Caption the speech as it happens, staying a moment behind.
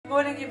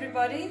morning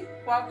everybody,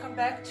 welcome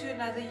back to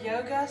another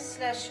yoga /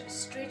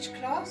 stretch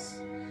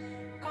class.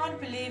 Can't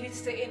believe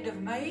it's the end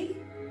of May,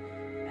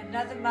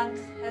 another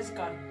month has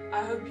gone.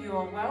 I hope you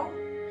are well.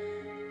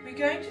 We're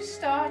going to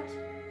start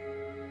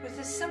with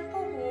a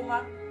simple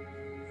warm-up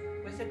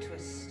with a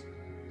twist.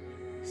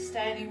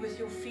 Standing with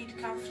your feet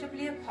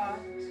comfortably apart.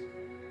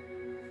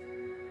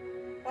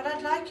 What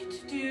I'd like you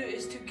to do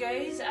is to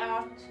gaze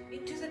out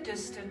into the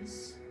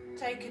distance,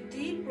 take a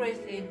deep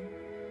breath in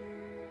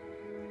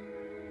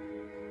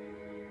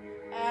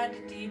and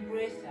a deep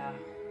breath out.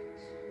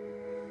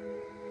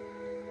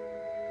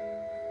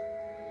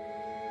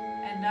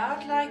 And now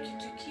I'd like you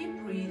to keep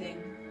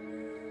breathing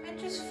and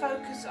just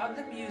focus on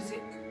the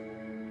music.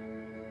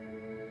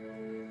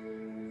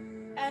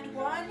 And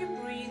while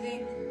you're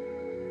breathing,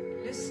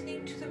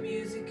 listening to the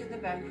music in the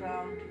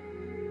background,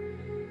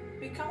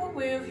 become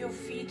aware of your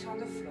feet on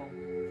the floor.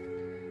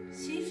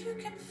 See if you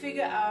can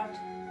figure out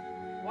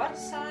what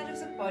side of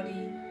the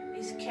body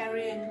is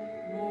carrying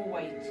more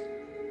weight.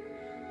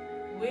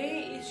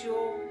 Where is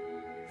your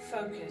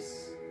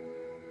focus?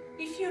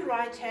 If you're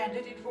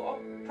right-handed, it will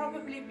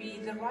probably be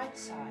the right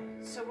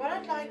side. So what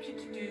I'd like you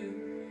to do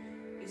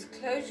is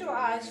close your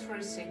eyes for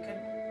a second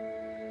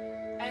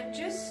and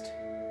just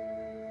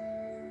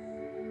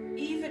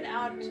even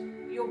out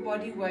your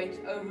body weight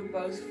over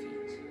both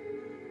feet.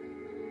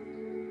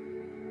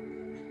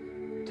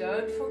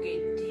 Don't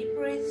forget, deep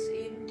breaths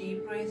in,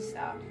 deep breaths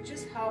out. It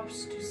just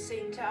helps to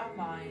center our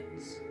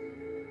minds.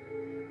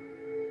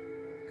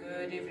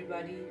 Good,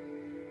 everybody.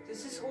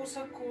 This is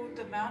also called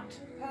the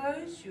mountain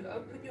pose. You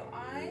open your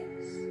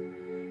eyes.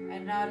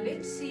 And now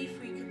let's see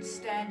if we can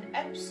stand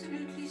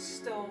absolutely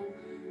still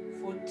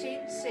for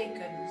 10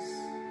 seconds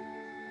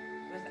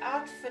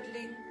without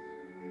fiddling,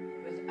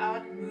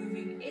 without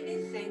moving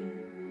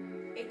anything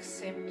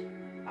except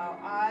our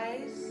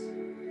eyes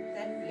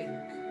that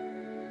blink.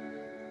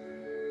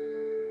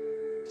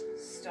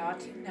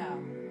 Starting now.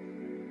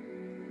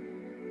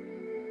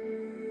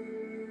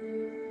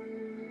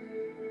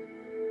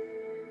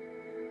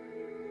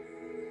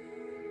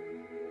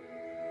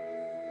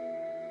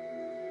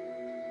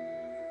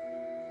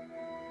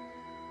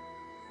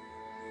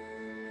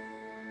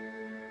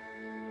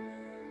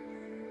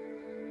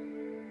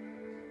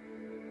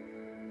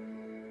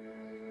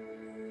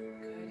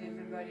 Good,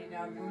 everybody.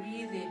 Now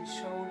breathe in,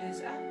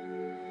 shoulders up,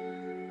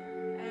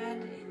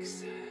 and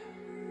exhale.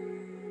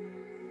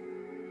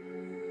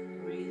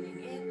 Breathing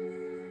in,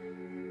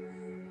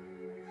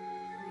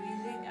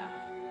 breathing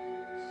out.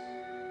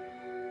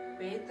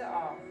 Bend the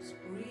arms,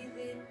 breathe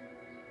in,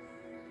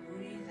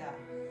 breathe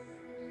out.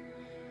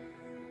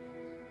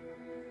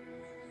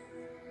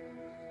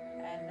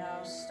 And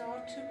now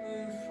start to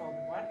move from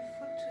one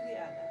foot to the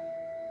other.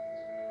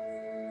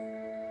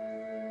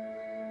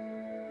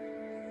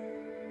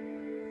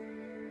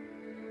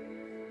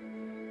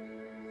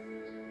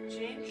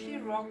 Gently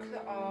rock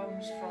the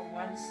arms from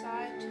one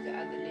side to the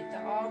other. Let the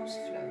arms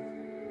flow.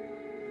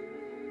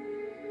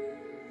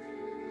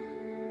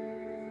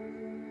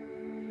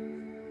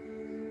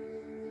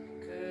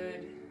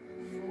 Good.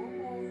 4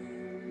 more.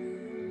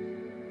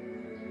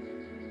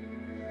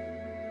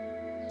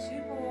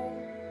 2 more.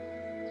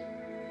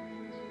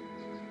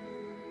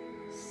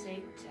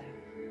 Center.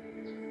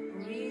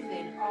 Breathe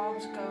in.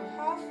 Arms go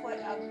halfway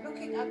up,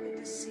 looking up at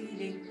the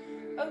ceiling.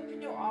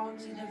 Open your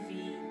arms in a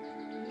V.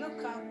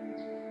 Look up.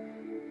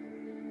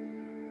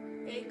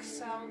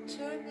 Exhale,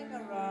 turn them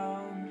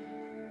around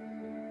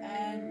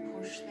and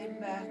push them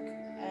back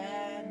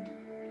and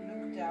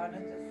look down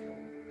at the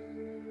floor.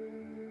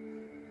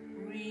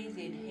 Breathe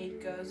in,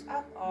 head goes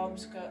up,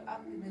 arms go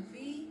up in a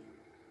V.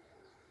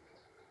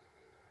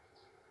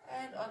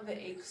 And on the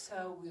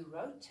exhale we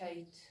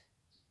rotate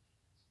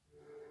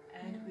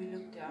and we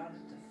look down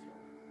at the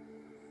floor.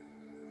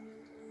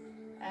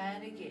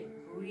 And again,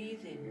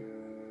 breathe in.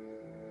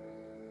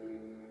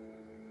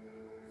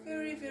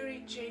 Very,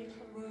 very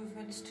gentle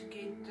movements to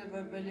get the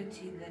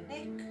mobility in the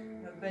neck,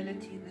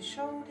 mobility in the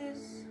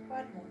shoulders.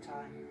 One more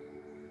time.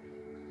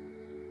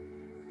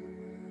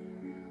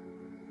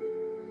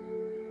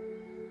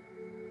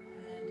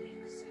 And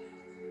exhale.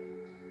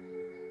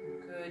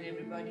 Good,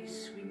 everybody.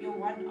 Swing your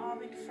one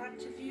arm in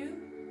front of you.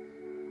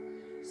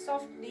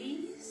 Soft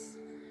knees.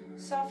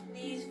 Soft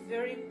knees,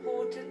 very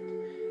important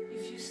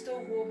if you're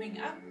still warming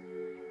up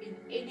in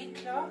any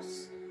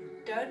class.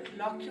 Don't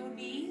lock your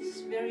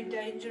knees, very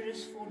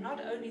dangerous for not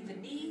only the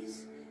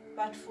knees,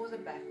 but for the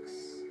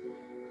backs.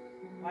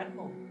 One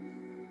more.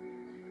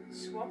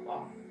 Swap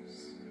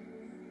arms.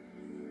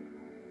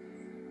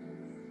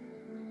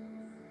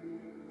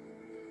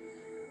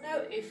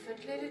 No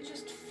effort, let it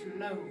just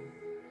flow.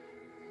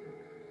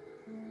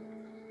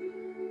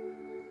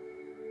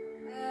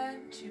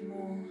 And 2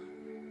 more.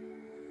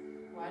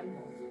 1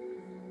 more.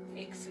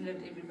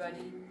 Excellent,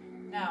 everybody.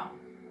 Now,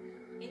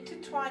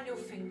 intertwine your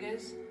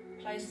fingers.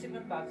 Place them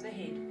above the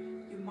head.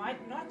 You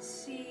might not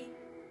see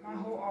my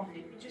whole arm.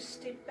 Let me just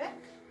step back.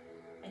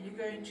 And you're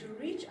going to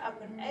reach up.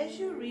 And as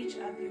you reach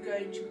up, you're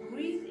going to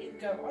breathe in,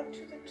 go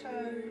onto the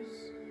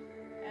toes.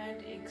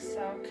 And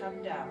exhale,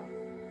 come down.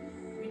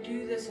 We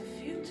do this a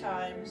few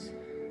times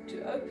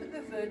to open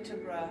the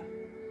vertebra,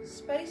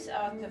 space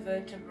out the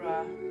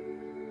vertebra,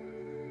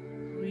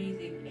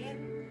 breathing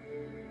in,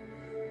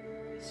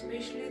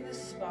 especially the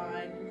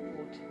spine,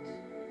 important.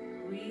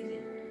 Breathe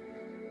in,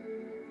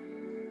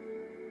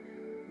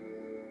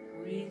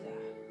 breathe out.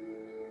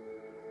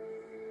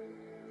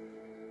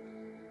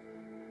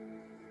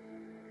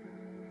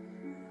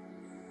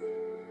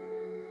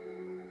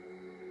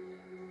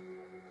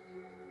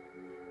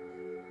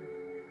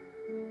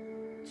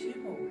 2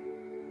 more.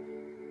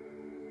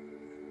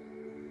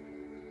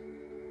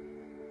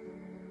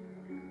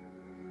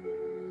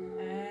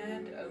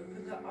 And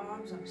open the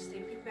arms. I'm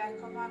stepping back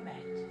on my mat.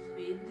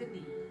 Bend the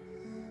knees.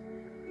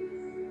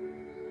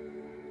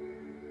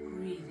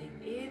 Breathing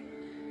in,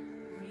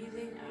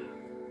 breathing out.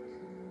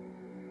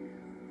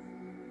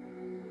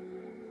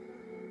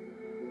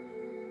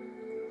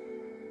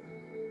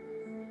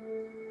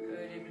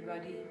 Good,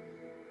 everybody.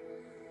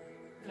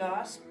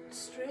 Last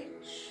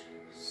stretch,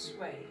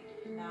 sway.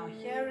 Now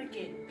here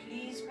again,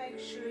 please make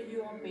sure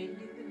you are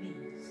bending the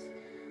knees.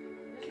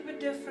 A little bit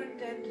different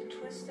than the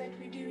twist that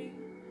we're doing.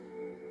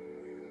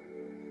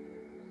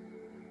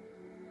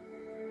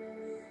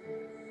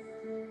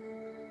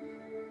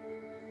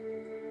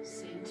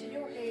 Center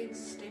your head,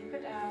 step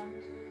it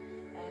out,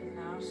 and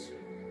now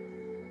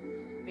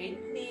swing.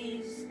 Bend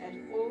knees at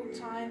all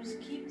times,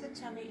 keep the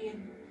tummy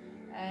in,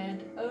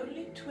 and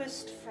only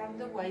twist from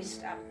the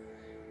waist up.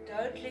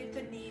 Don't let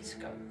the knees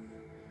go.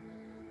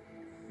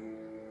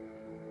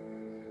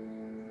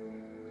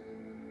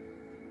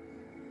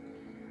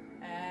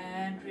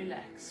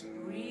 Relax,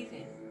 breathe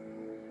in,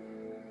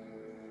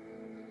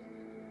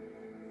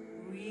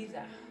 breathe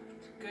out.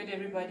 Good,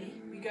 everybody.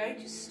 We're going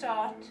to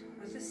start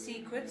with the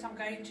sequence. I'm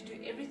going to do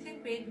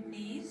everything bend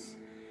knees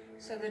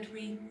so that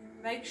we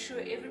make sure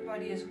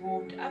everybody is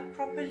warmed up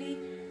properly.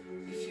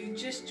 If you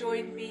just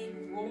joined me,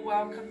 warm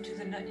welcome to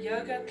the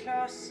yoga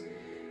class.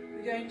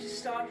 We're going to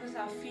start with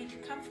our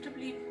feet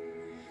comfortably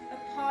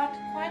apart,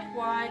 quite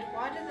wide,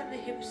 wider than the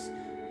hips,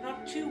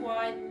 not too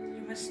wide.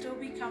 You must still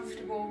be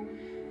comfortable.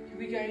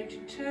 We're going to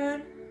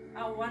turn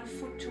our one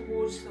foot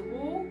towards the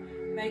wall,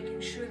 making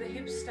sure the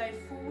hips stay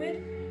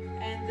forward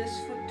and this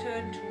foot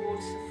turned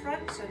towards the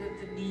front so that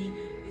the knee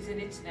is in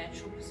its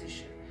natural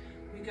position.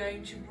 We're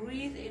going to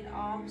breathe in,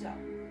 arms up.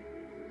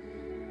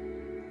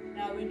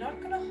 Now we're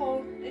not going to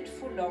hold it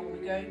for long.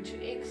 We're going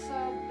to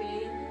exhale,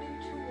 bend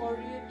into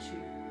warrior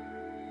 2.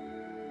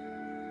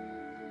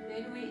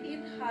 Then we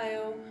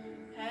inhale,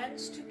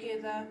 hands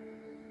together,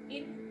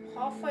 in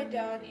halfway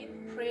down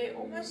in prayer,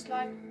 almost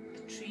like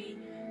the tree.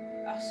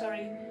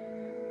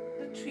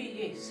 The tree,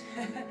 yes.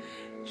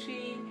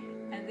 Tree,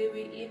 and then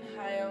we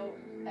inhale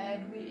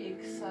and we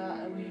exhale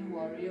and we in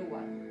warrior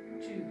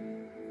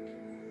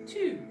 1, 2,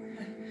 2.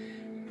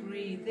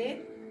 Breathe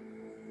in,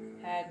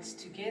 hands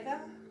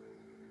together,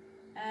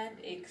 and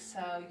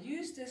exhale.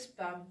 Use this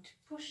bump to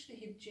push the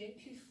hip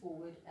gently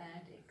forward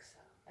and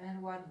exhale.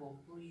 And one more,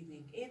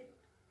 breathing in,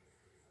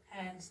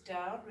 hands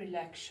down,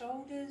 relax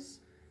shoulders,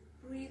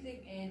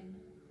 breathing in,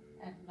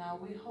 and now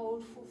we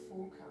hold for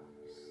 4 counts.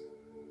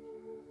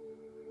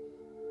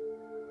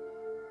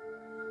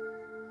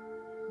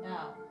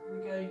 Now,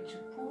 we're going to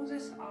pull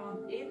this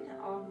arm in,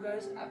 arm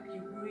goes up, you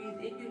breathe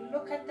in, you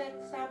look at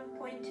that thumb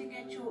pointing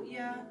at your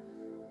ear,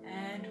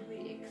 and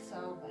we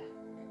exhale back.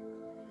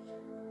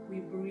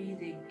 We're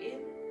breathing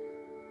in,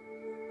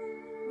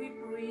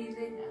 we're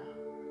breathing out,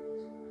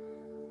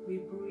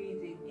 we're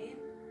breathing in,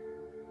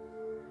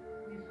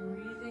 we're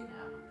breathing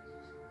out,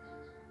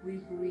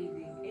 we're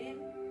breathing in,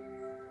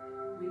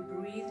 we're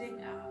breathing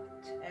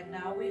out, and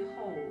now we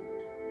hold.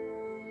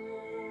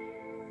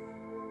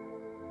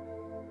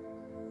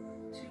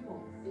 2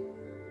 more.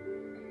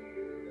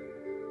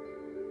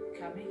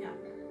 Coming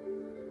up.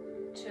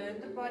 Turn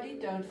the body,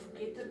 don't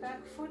forget the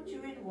back foot,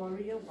 you're in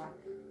warrior 1.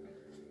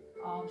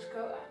 Arms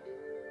go up.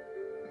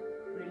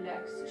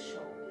 Relax the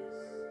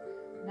shoulders.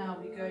 Now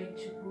we're going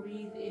to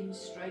breathe in,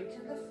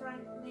 straighten the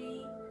front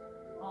knee.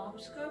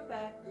 Arms go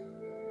back.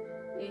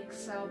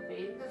 Exhale,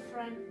 bend the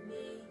front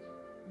knee.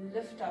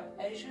 Lift up.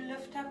 As you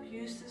lift up,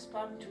 use this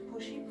bump to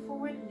push him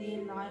forward, knee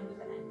in line with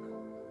the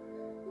ankle.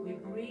 We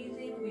breathe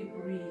in, we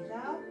breathe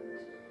out.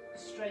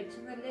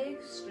 Straighten the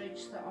legs,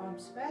 stretch the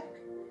arms back.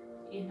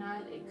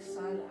 Inhale,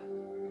 exhale up.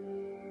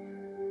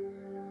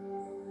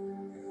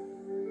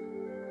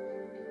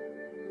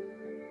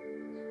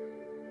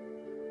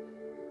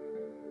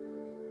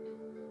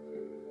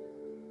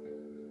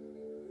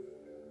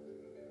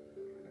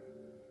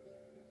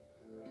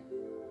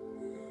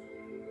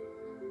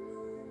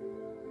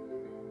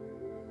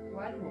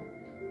 One more.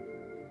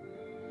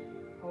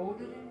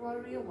 Hold it in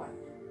warrior 1.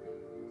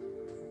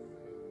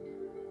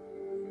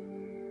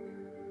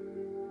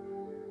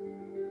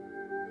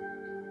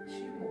 2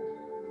 more.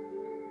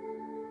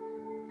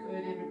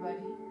 Good,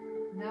 everybody.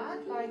 Now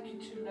I'd like you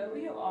to lower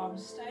your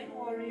arms, stay in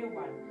warrior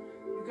 1.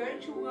 You're going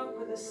to work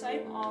with the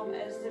same arm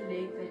as the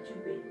leg that you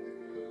bent.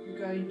 You're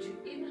going to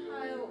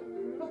inhale,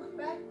 look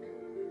back,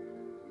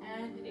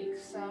 and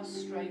exhale,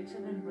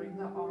 straighten and bring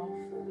the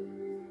arm forward.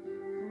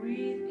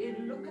 Breathe in,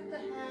 look at the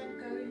hand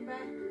going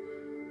back.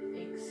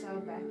 Exhale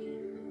back in.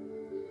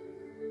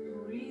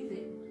 Breathe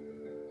in.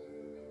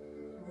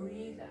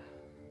 Breathe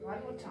out.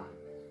 One more time.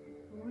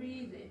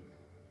 Breathe in.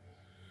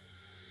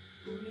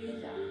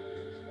 Breathe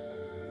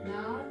out.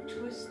 Now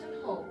twist and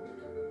hold.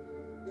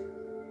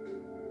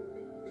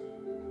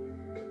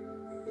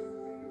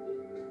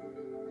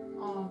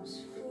 Arms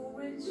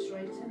forward,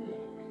 straighten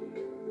leg.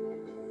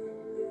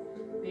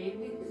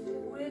 Bending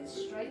forward,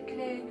 straight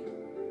leg.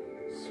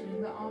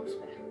 Swing the arms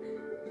back.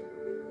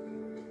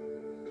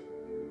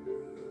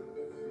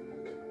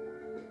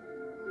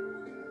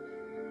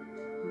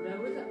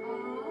 Lower the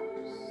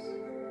arms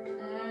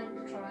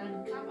and try and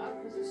come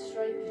up with a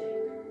straight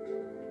leg.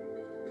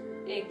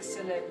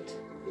 Excellent.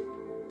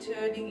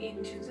 Turning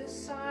into this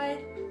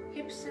side,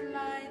 hips in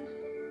line.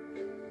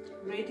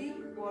 Ready,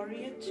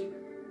 warrior two.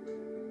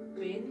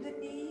 Bend the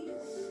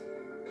knees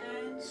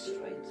and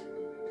straighten.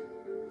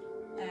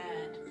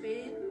 And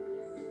bend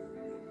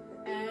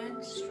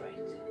and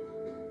straighten.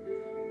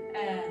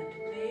 And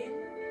bend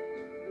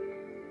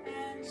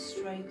and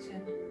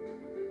straighten.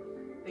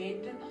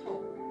 Bend and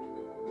hold.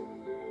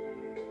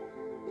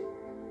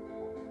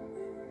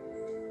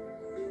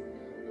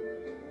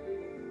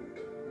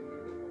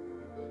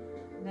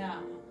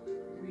 Now,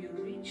 we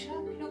reach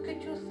up, look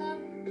at your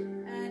thumb,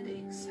 and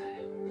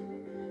exhale.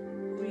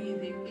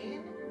 Breathing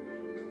in,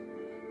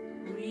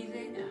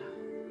 breathing out.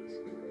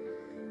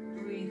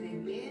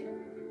 Breathing in,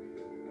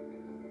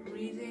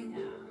 breathing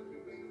out.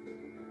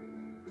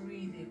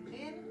 Breathing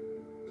in,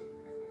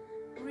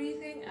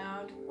 breathing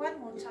out. One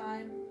more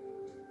time.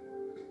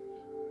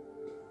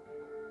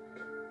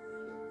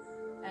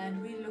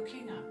 And we're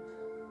looking up.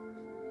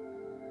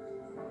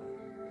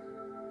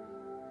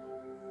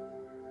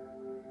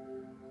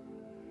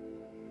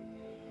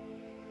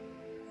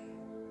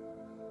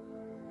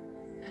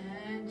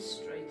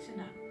 Straighten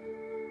up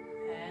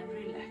and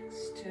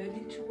relax. Turn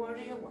into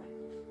warrior one.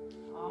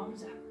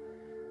 Arms up.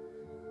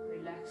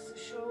 Relax the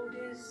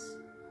shoulders.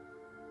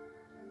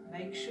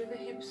 Make sure the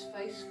hips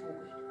face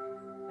forward.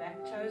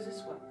 Back toes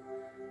as well.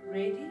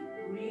 Ready?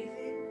 Breathe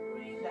in,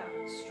 breathe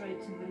out.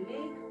 Straighten the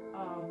leg.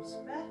 Arms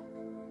back.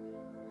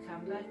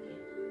 Come back in.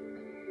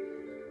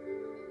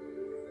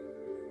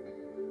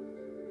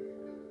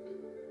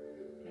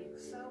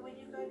 Exhale when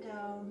you go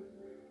down.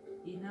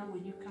 Inhale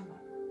when you come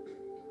up.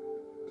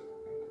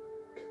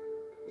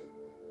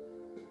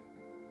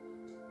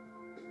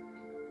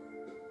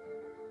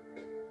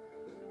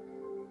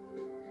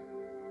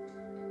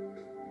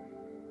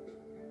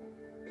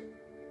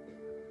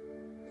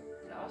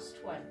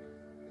 Last one.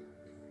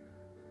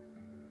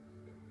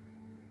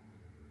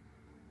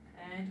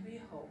 And we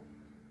hold.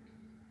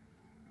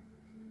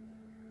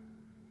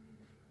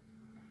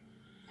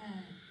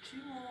 And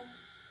two more.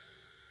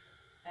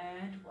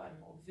 And one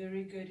more.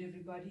 Very good,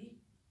 everybody.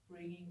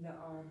 Bringing the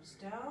arms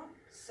down.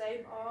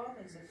 Same arm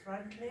as the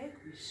front leg.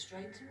 We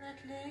straighten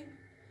that leg.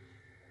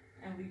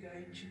 And we're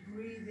going to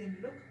breathe in,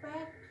 look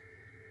back.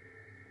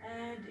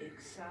 And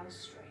exhale,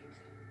 straighten.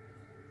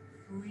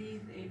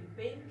 Breathe in,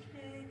 bent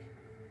leg.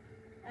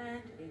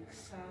 And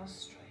exhale,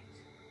 straight.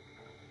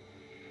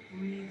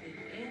 Breathing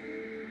in,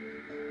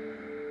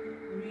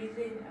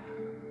 breathing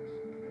out.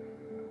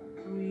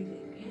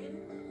 Breathing in,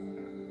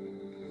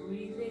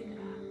 breathing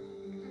out.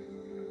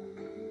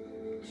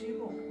 Two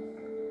more.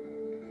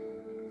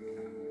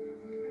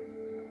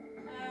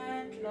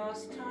 And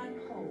last time,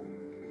 hold.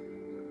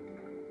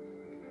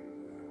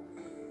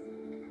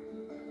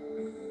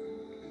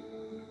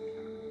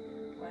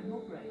 One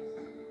more breath.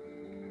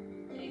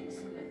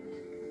 Excellent.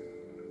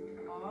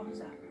 Arms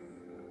up.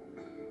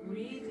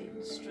 Breathe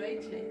in,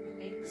 straight leg.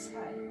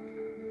 Exhale.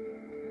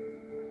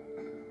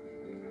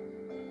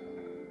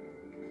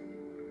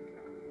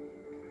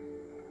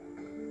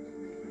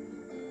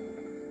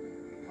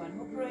 One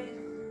more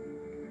breath.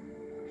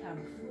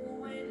 Come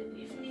forward.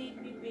 If need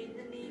be, bend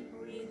the knee.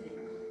 Breathe in.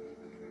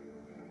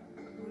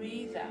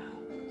 Breathe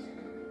out.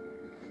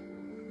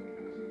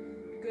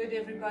 Good,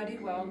 everybody.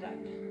 Well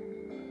done.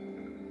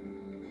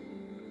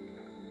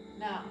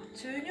 Now,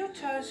 turn your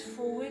toes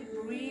forward,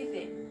 breathe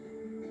in.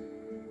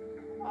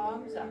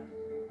 Arms up.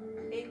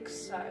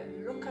 Exhale.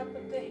 Look up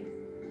at the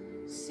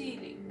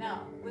ceiling.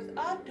 Now,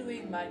 without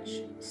doing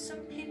much,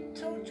 simply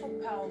tilt your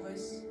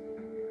pelvis,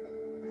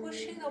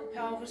 pushing your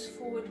pelvis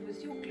forward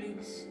with your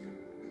glutes,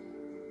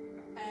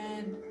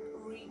 and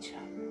reach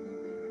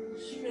up.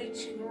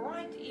 Stretching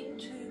right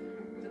into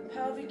the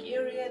pelvic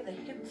area, the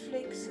hip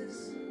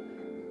flexors.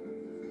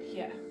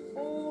 Here,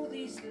 all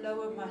these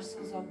lower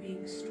muscles are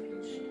being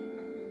stretched.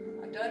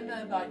 I don't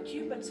know about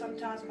you, but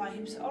sometimes my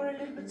hips are a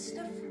little bit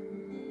stiff.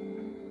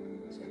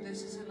 So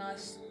this is a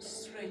nice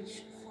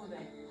stretch for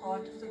that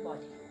part of the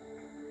body.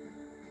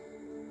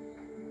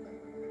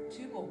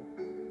 Two more.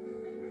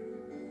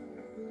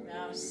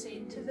 Now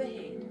center the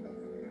head.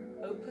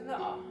 Open the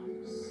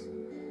arms.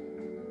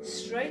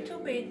 Straight or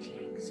bent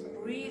legs.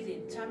 Breathe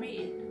in, tummy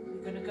in.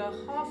 We're going to go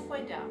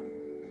halfway down.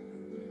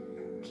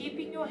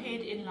 Keeping your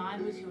head in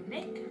line with your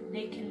neck,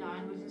 neck in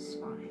line with the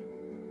spine.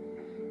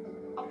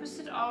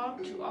 Opposite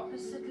arm to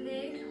opposite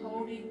leg,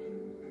 holding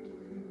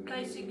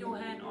placing your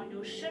hand on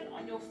your shin,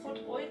 on your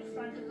foot, or in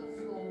front of the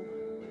floor,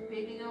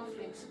 depending how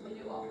flexible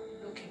you are.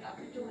 Looking up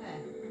at your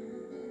hand.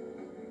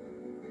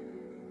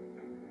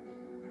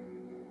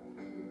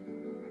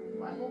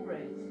 One more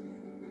breath.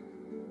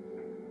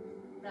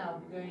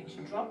 Now we're going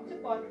to drop the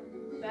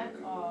back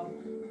arm,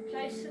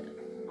 place it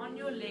on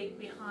your leg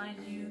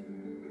behind you,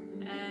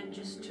 and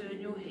just turn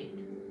your head.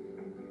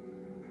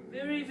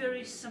 Very,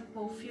 very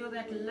simple. Feel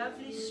that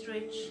lovely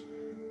stretch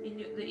in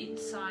the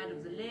inside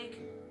of the leg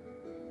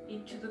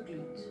into the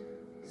glute.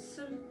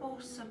 Simple,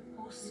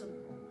 simple,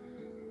 simple.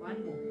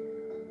 One more.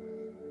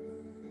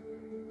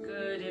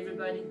 Good,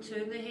 everybody.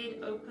 Turn the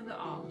head, open the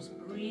arms.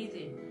 Breathe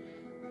in.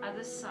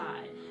 Other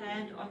side.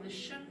 Hand on the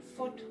shin,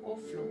 foot, or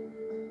floor.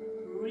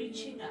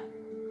 Reaching up.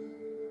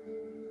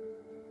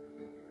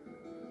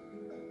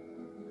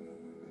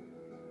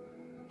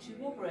 Two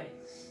more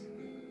breaths.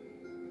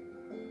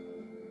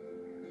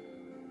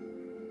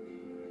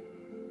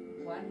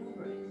 One more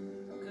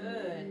breath.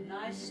 Good.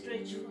 Nice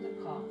stretch for the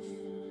calf.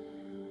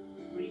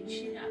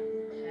 Reaching up.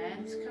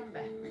 Hands come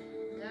back.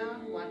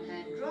 Down. One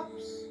hand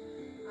drops.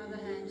 Other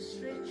hand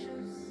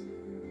stretches.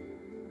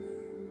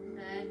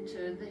 And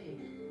turn the head.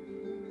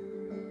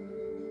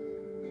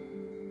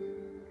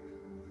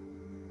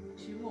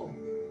 Two more.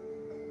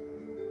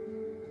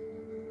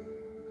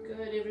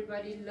 Good,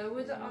 everybody.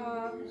 Lower the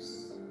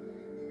arms.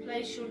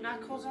 Place your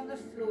knuckles on the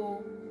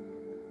floor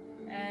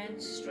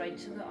and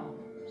straighten the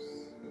arms.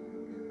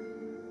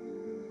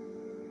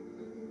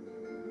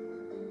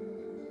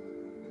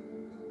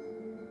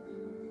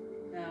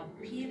 Now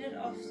peel it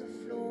off the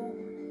floor.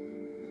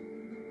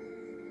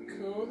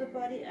 Curl the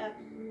body up.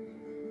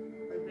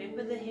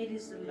 Remember, the head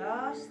is the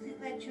last thing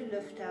that you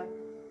lift up.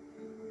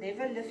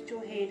 Never lift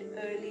your head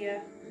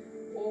earlier.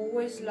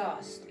 Always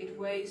last. It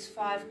weighs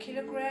 5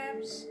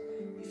 kilograms.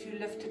 If you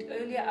lift it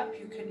earlier up,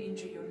 you can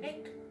injure your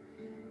neck.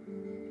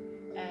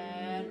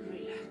 And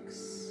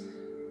relax.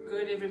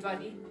 Good,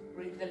 everybody.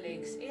 Bring the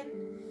legs in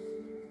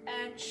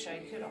and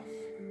shake it off.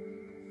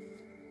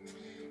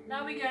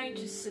 Now we're going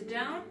to sit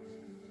down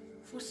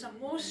for some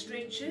more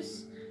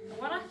stretches. And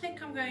what I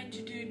think I'm going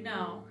to do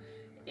now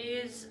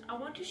is I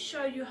want to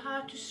show you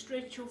how to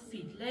stretch your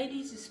feet.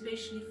 Ladies,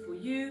 especially for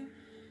you,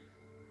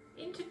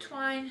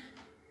 intertwine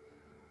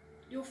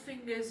your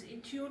fingers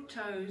into your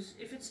toes.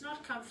 If it's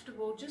not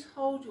comfortable, just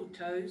hold your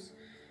toes,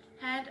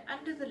 hand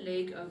under the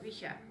leg over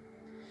here.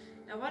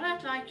 Now what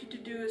I'd like you to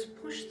do is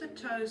push the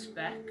toes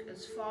back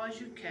as far as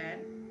you can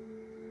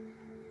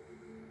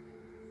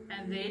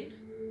and then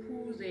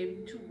pull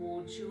them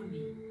towards your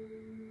knee.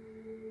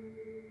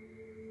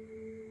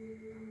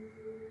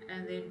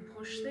 And then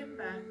push them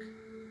back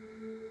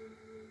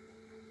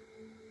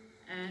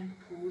and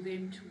pull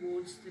them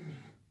towards the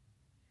knee.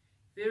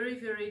 Very,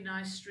 very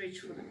nice stretch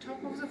for the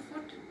top of the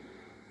foot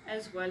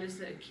as well as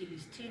the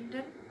Achilles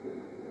tendon.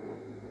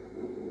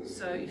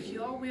 So if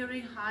you are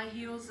wearing high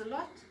heels a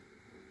lot,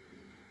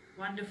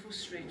 wonderful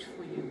stretch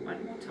for you.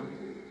 One more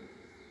time.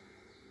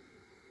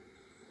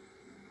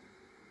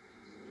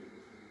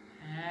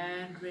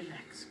 And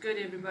relax. Good,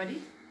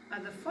 everybody.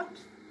 Other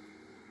foot.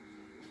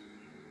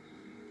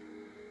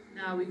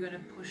 Now we're going to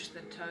push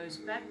the toes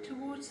back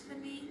towards the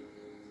knee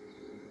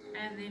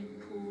and then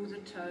pull the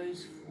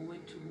toes forward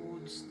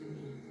towards the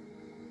knee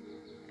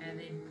and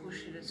then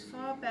push it as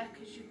far back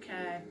as you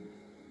can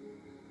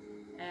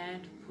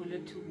and pull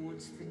it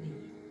towards the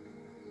knee.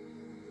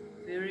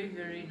 Very,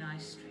 very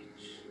nice stretch.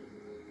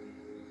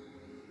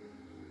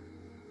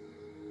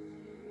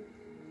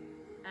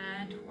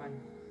 And one.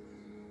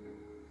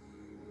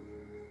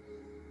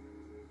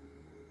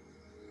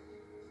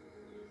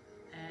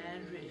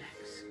 And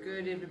relax.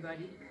 Good,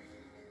 everybody.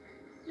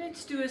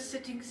 Let's do a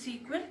sitting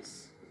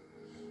sequence.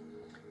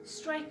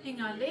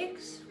 Straightening our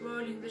legs,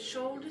 rolling the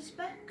shoulders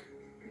back.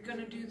 We're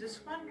going to do this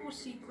one more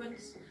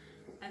sequence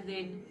and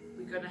then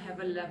we're going to have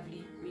a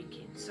lovely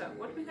weekend. So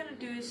what we're going to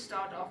do is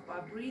start off by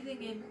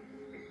breathing in,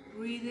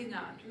 breathing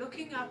out,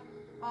 looking up,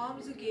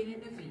 arms again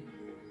in a V.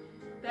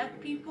 Back,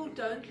 people,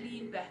 don't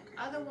lean back,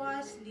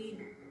 otherwise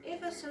lean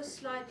ever so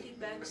slightly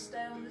back,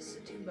 stay on the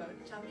sitting bone,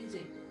 tummy's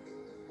in.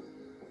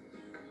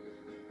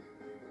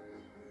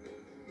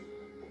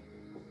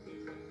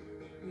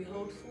 We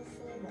hold for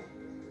 4 more.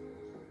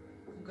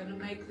 I'm going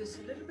to make this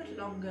a little bit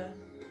longer.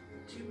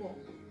 2 more.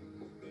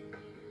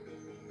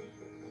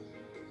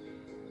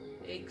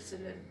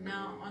 Excellent.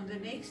 Now on the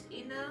next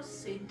inhale,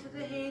 center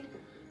the head,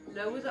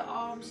 lower the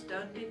arms,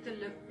 don't let the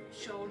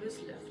shoulders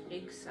lift.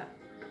 Exhale.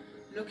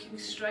 Looking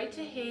straight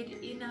ahead,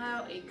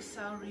 inhale,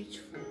 exhale, reach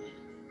forward.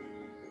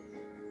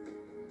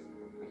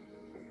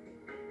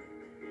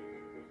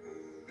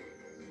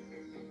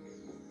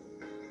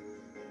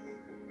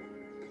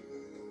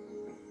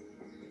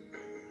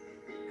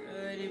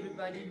 Good,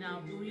 everybody.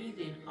 Now breathe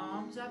in,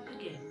 arms up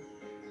again.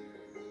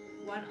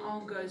 One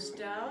arm goes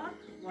down,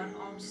 one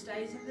arm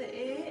stays in the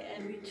air,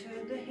 and we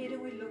turn the head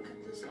and we look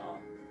at this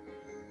arm.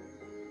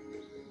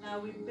 Now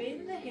we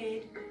bend the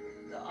head,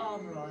 the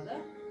arm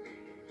rather,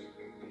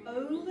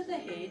 over the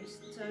head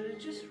so it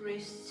just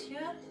rests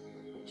here.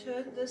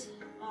 Turn this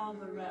arm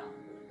around.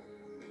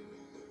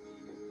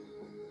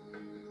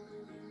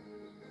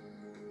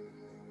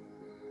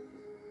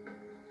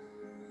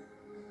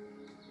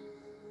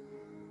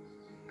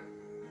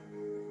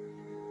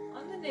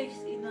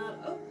 next inhale,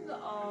 open the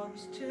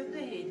arms, turn the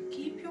head,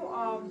 keep your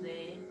arm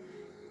there.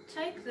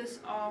 Take this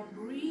arm,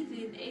 breathe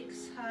in,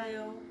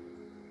 exhale.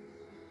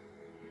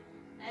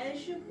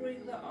 As you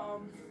bring the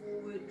arm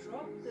forward,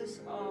 drop this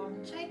arm,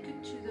 take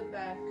it to the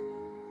back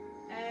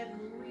and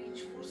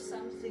reach for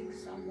something,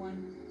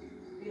 someone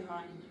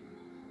behind you.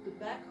 The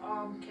back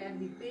arm can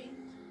be bent.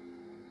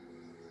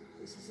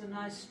 This is a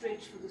nice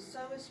stretch for the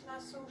psoas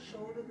muscle,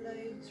 shoulder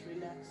blades,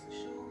 relax the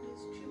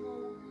shoulders, 2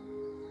 more.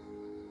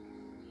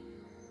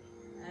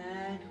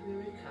 And we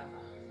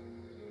recover.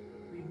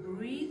 We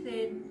breathe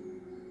in,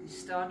 we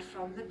start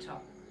from the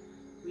top.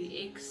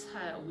 We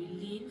exhale, we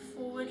lean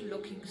forward,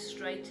 looking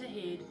straight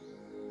ahead.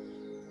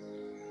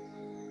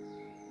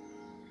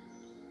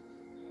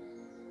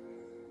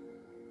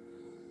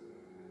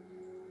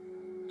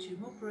 Two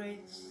more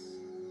breaths.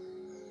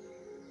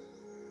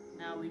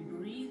 Now we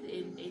breathe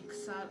in,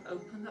 exhale,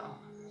 open the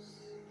arms.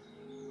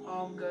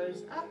 Arm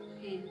goes up,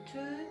 head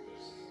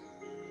turns.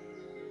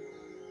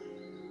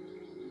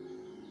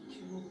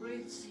 2 more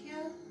breaths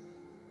here.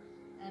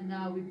 And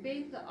now we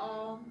bend the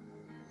arm.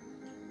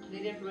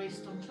 Let it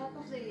rest on top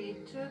of the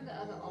head, turn the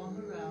other arm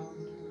around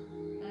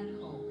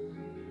and hold.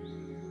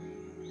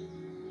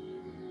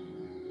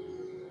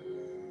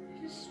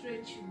 Just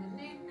stretching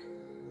the neck,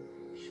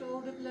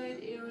 shoulder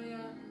blade area,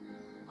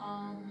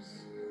 arms.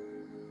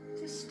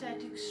 Just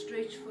static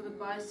stretch for the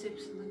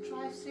biceps and the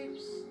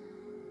triceps.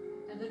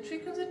 And the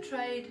trick of the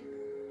trade,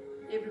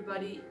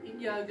 everybody, in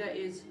yoga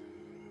is,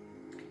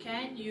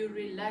 can you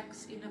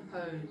relax in a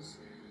pose?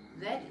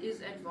 That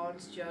is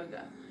advanced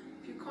yoga.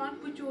 If you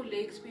can't put your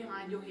legs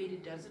behind your head,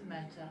 it doesn't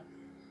matter.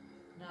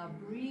 Now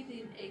breathe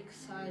in,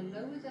 exhale,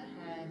 lower the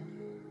hand,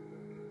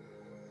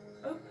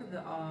 open the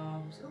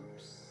arms,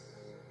 oops,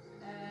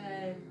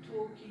 and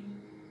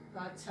talking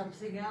about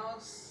something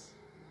else,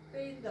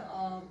 bend the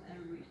arm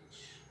and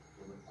reach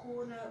for the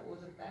corner or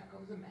the back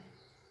of the mat.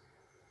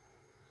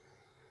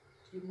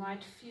 You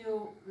might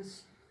feel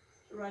this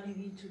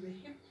running into the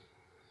hip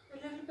a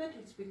little bit.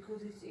 It's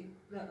because it's in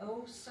the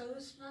old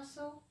psoas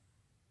muscle.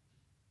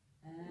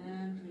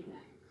 And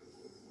relax.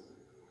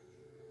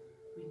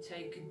 We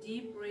take a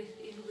deep breath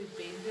in, we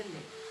bend the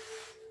legs.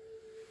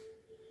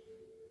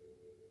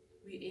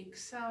 We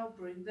exhale,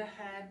 bring the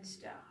hands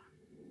down.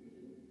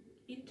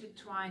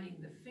 Intertwining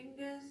the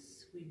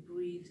fingers, we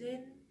breathe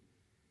in,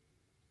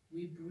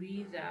 we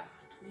breathe out,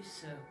 we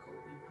circle,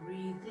 we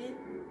breathe in,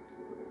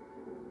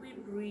 we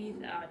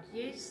breathe out.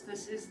 Yes,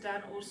 this is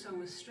done also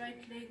with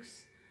straight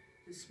legs.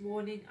 This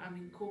morning I'm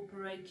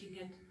incorporating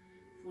it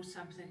for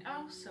something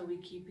else, so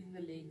we're keeping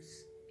the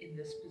legs in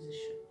this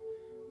position.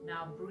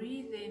 Now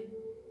breathe in,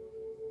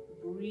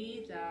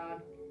 breathe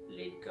out,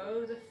 let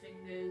go of the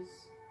fingers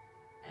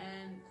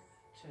and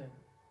turn.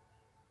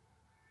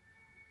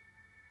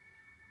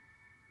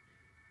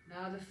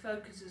 Now the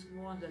focus is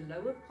more on the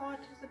lower part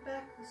of the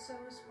back, the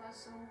psoas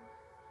muscle,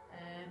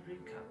 and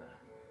recover.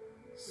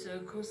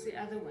 Circles the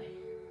other way.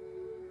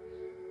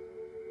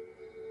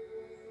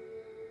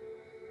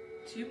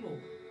 2 more.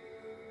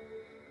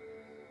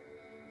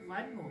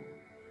 1 more.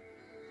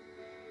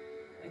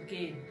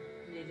 Again,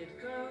 let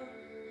it go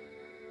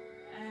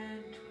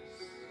and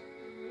twist.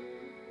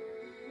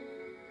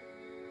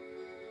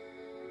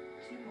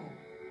 2 more.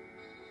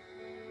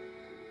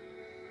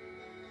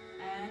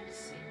 And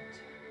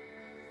center.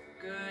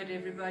 Good,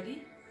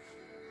 everybody.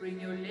 Bring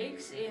your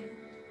legs in.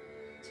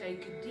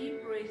 Take a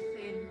deep breath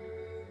in.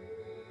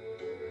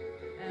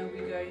 And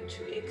we're going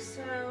to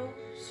exhale,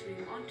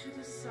 swing onto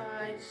the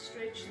side,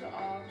 stretch the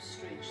arms,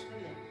 stretch the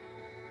leg.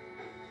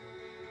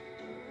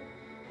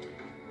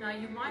 Now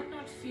you might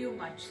not feel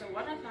much, so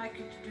what I'd like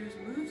you to do is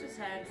move this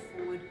hand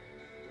forward,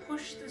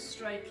 push the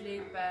straight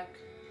leg back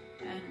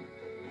and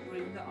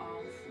bring the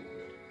arm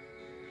forward.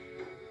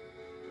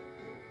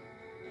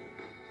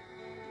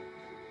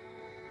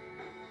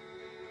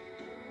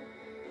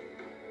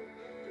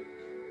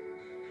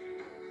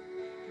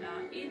 Now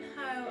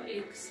inhale,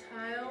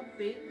 exhale,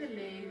 bend the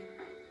leg,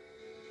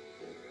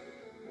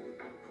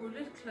 pull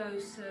it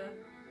closer,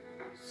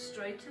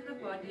 straighten the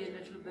body a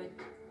little bit.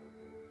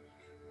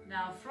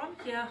 Now from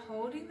here,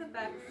 holding the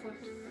back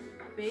foot,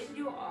 bend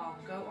your arm,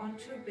 go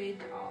onto a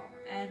bent arm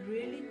and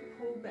really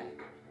pull back.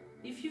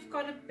 If you've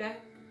got a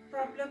back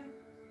problem,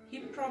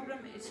 hip problem,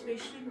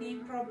 especially knee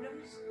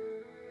problems,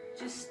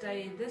 just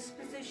stay in this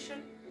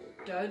position,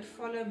 don't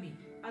follow me.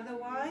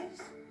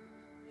 Otherwise,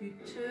 you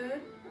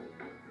turn,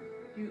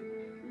 you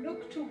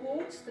look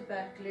towards the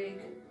back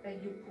leg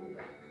and you pull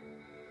back.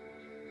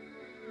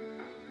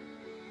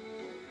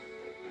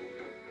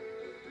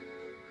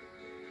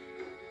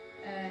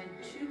 And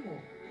 2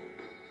 more.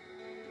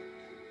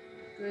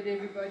 Good,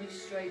 everybody,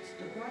 straight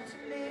to the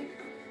bottom leg.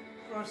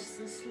 Cross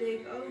this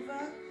leg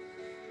over.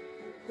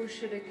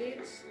 Push it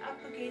up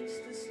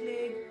against this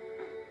leg.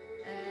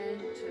 And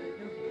turn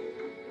your head.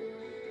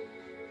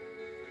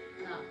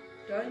 Now,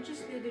 don't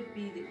just let it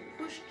be there.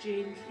 Push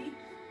gently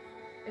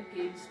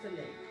against the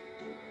leg.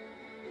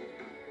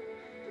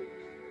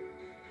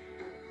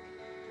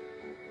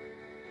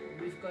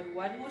 We've got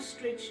 1 more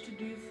stretch to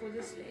do for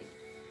this leg.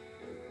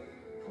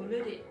 Pull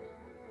it in.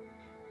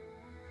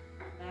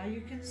 Now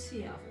you can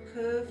see I've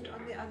curved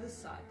on the other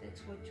side.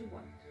 That's what you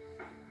want.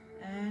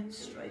 And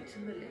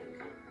straighten the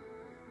leg.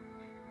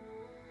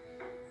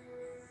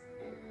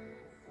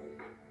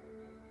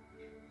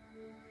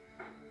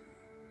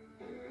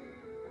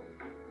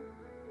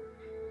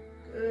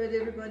 Good,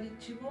 everybody.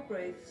 2 more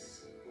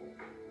breaths.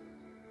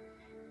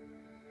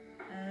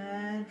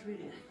 And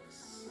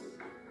relax.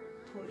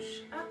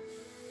 Push up.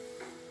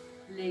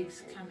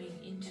 Legs coming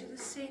into the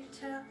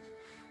center.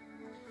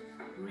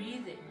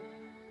 Breathe in.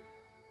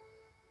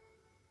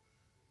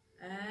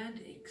 And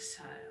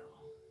exhale.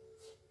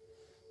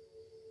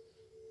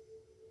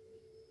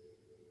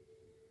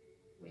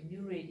 When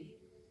you're ready,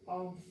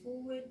 arm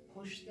forward,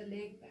 push the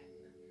leg back.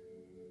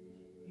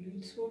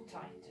 Glutes will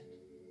tighten.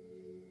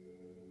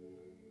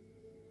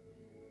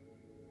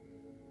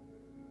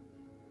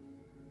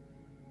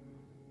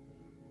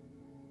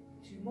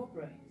 Two more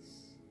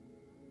breaths.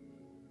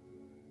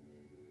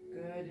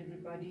 Good,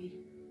 everybody.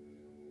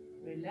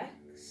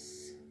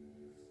 Relax.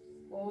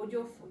 Hold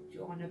your foot.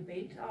 You're on a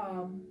bent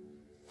arm.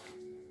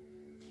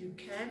 You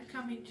can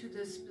come into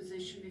this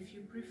position if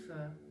you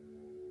prefer,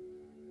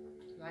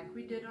 like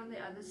we did on the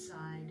other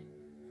side.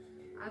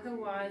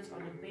 Otherwise,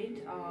 on a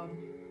bent arm,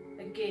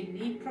 again,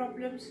 knee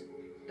problems,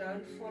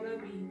 don't follow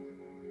me.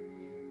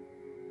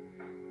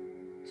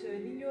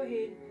 Turning your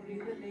head, pulling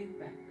the leg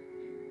back.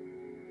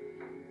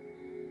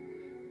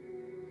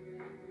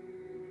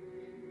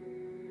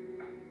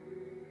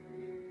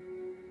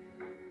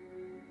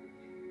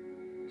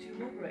 Two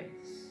more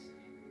breaths.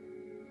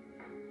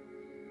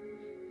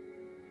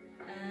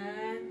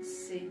 And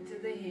center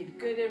the head.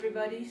 Good,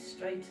 everybody.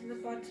 Straighten the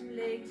bottom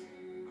leg.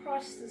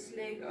 Cross this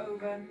leg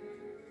over.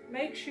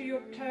 Make sure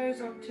your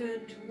toes are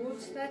turned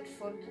towards that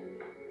foot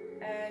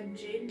and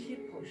gently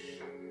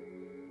push.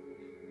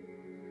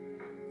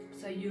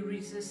 So you're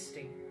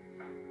resisting.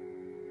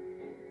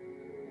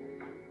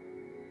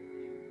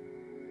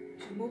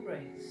 Two more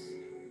breaths.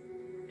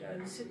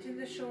 Don't sit in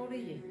the shoulder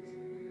yet.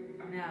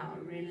 Now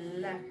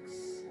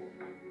relax.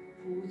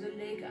 Pull the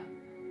leg up.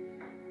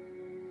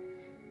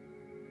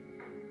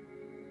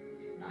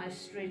 Nice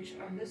stretch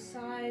on the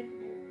side.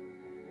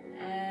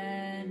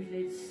 And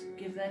let's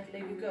give that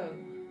leg a go.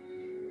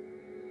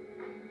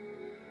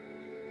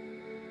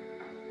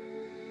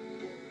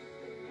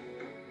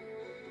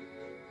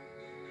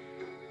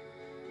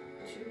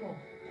 Two more.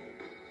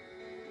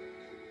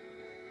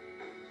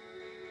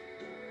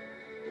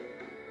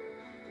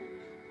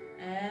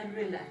 And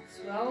relax.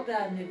 Well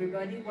done,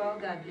 everybody. Well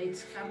done.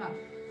 Let's come up.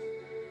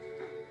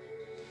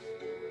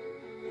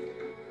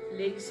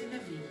 Legs in a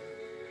V.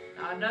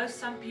 Now, I know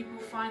some people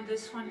find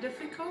this one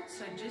difficult,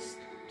 so just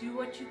do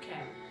what you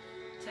can.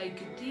 Take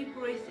a deep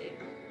breath in.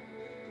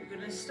 We're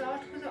going to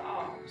start with the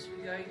arms.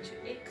 We're going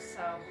to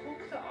exhale.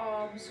 Hook the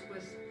arms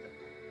with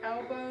the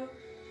elbow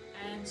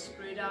and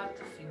spread out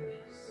the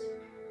fingers.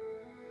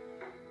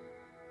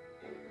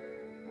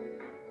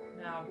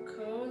 Now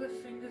curl the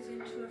fingers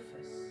into a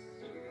fist.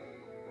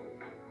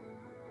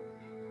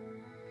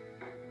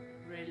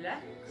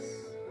 Relax.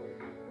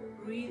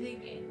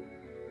 Breathing in.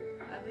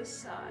 Other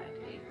side.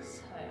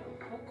 Exhale.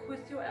 Hook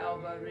with your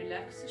elbow.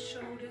 Relax the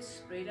shoulders.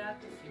 Spread out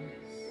the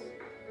fingers.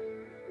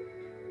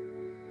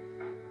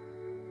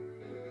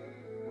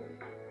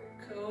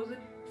 Curl the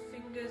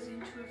fingers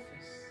into a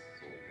fist.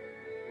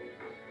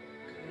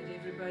 Good,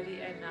 everybody.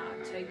 And now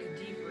take a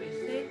deep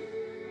breath in.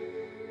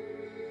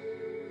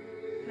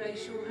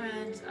 Place your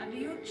hands under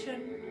your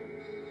chin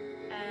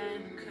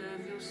and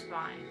curve your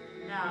spine.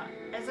 Now,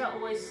 as I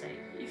always say,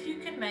 if you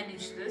can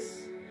manage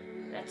this,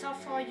 that's how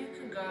far you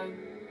can go.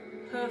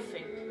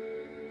 Perfect.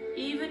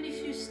 Even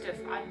if you're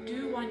stiff, I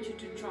do want you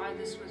to try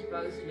this with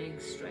both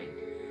legs straight.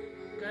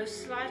 Go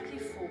slightly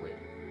forward.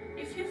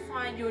 If you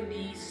find your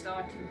knees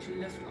starting to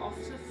lift off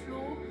the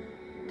floor,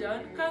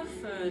 don't go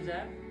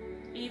further,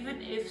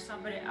 even if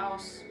somebody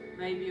else,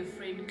 maybe a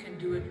friend, can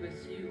do it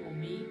with you or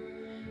me,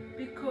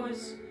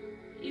 because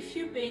if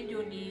you bend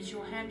your knees,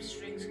 your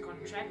hamstrings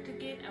contract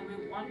again, and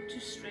we want to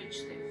stretch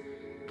them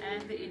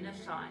and the inner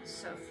thighs.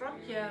 So from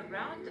here,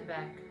 round the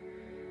back,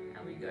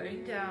 and we're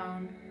going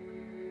down,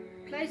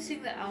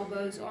 placing the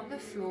elbows on the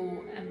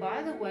floor. And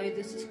by the way,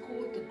 this is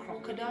called the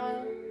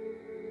crocodile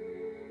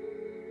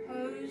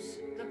pose.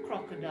 The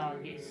crocodile,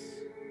 yes.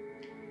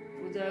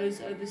 For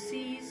those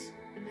overseas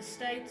in the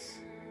States,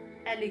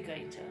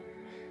 alligator.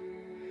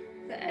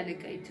 The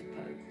alligator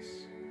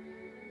pose.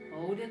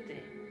 Hold it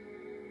there.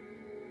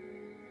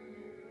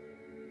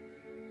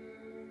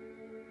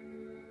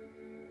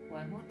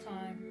 One more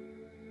time.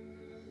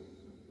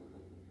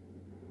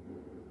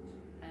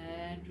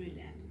 And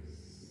relax.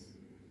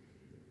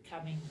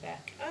 Coming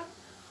back up.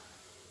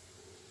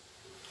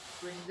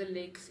 Bring the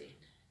legs in.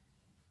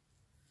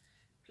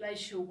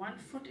 Place your one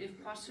foot,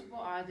 if possible,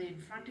 either in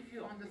front of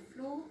you on the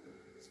floor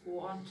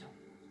or on top.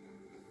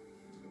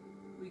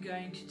 We're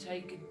going to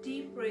take a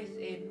deep breath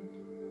in.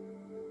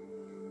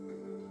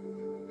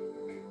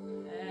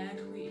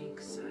 And we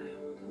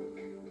exhale.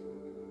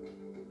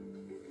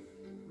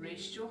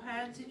 Rest your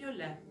hands in your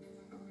lap.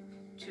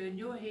 Turn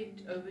your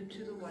head over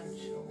to the one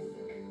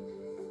shoulder.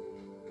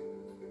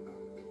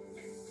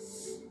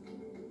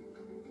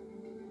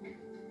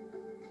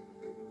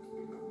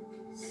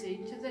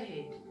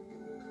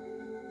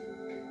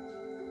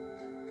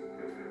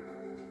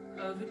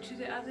 over to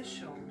the other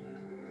shoulder.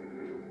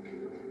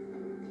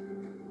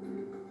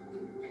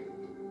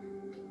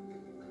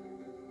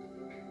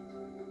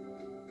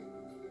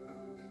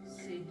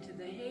 Center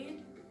the head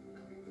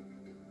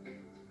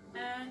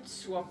and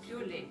swap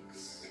your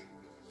legs.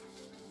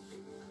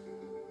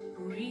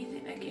 Breathe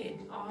in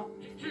again.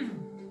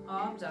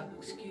 Arms up,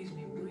 excuse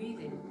me. Breathe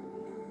in.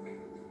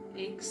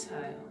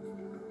 Exhale.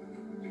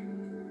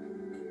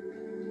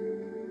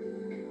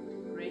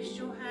 Rest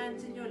your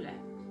hands in your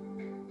lap.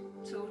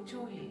 Tilt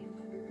your head.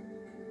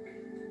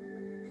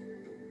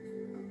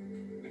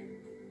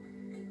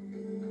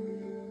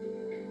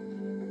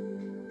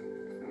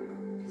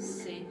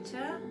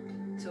 Center.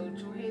 Tilt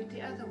your head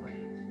the other way.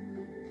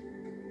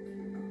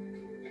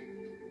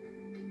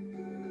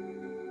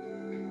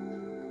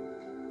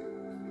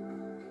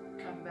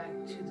 Come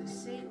back to the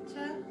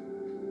center.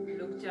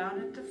 Look down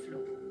at the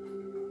floor.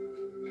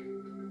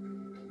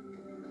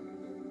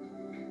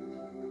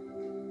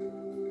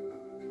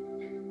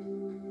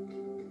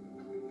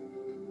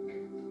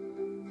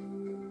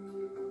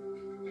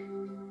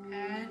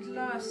 And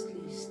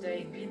lastly,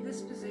 staying in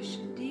this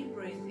position, deep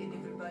breath in,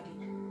 everybody.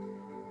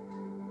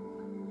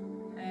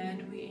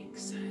 And we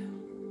exhale.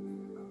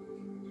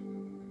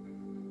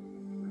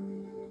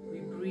 We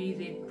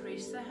breathe in,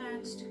 press the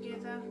hands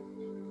together,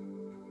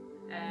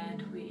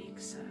 and we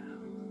exhale.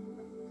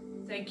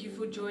 Thank you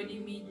for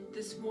joining me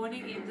this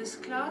morning in this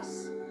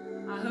class.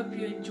 I hope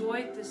you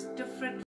enjoyed this different